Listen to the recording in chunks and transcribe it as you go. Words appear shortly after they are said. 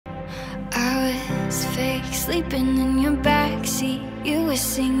I was fake, sleeping in your backseat. You were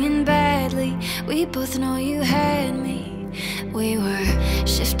singing badly, we both know you had me. We were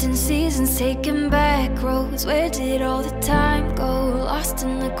shifting seasons, taking back roads. Where did all the time go? Lost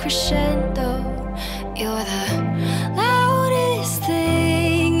in the crescendo. You're the loudest thing